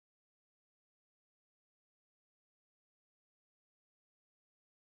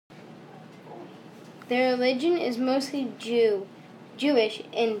Their religion is mostly Jewish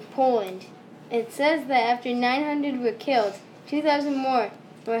in Poland. It says that after 900 were killed, 2,000 more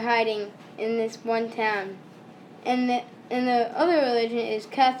were hiding in this one town. And the other religion is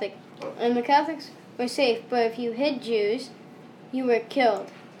Catholic. And the Catholics were safe, but if you hid Jews, you were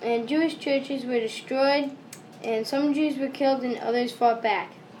killed. And Jewish churches were destroyed, and some Jews were killed and others fought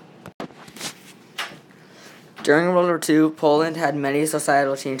back. During World War II, Poland had many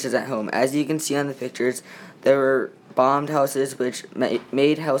societal changes at home. As you can see on the pictures, there were bombed houses which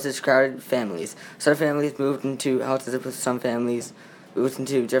made houses crowded with families. Some families moved into houses with some families moved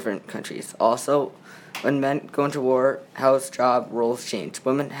into different countries. Also, when men go into war, house job roles changed.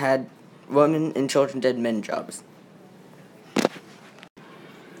 Women and children did men jobs.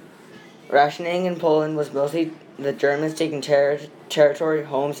 Rationing in Poland was mostly the Germans taking territory,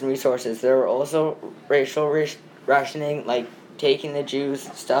 homes, and resources. There were also racial rationing, like taking the Jews'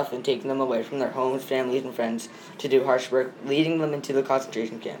 stuff and taking them away from their homes, families, and friends to do harsh work, leading them into the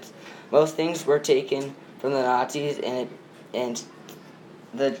concentration camps. Most things were taken from the Nazis, and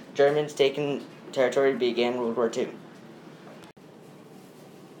the Germans taking territory began World War II.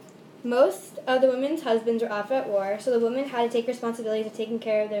 Most of the women's husbands were off at war, so the women had to take responsibility of taking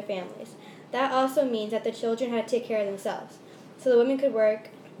care of their families. That also means that the children had to take care of themselves. So the women could work.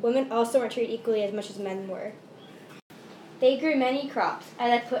 Women also weren't treated equally as much as men were. They grew many crops.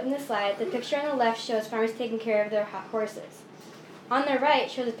 As I put in the slide, the picture on the left shows farmers taking care of their horses. On the right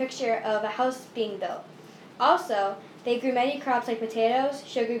shows a picture of a house being built. Also, they grew many crops like potatoes,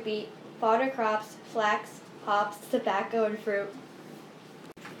 sugar beet, fodder crops, flax, hops, tobacco, and fruit.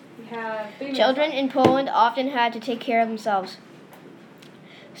 Children in Poland often had to take care of themselves.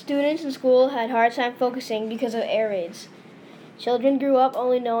 Students in school had a hard time focusing because of air raids. Children grew up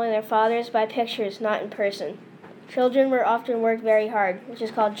only knowing their fathers by pictures, not in person. Children were often worked very hard, which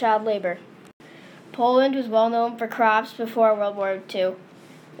is called child labor. Poland was well known for crops before World War II.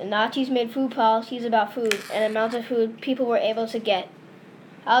 The Nazis made food policies about food and the amount of food people were able to get.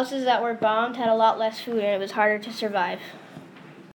 Houses that were bombed had a lot less food and it was harder to survive.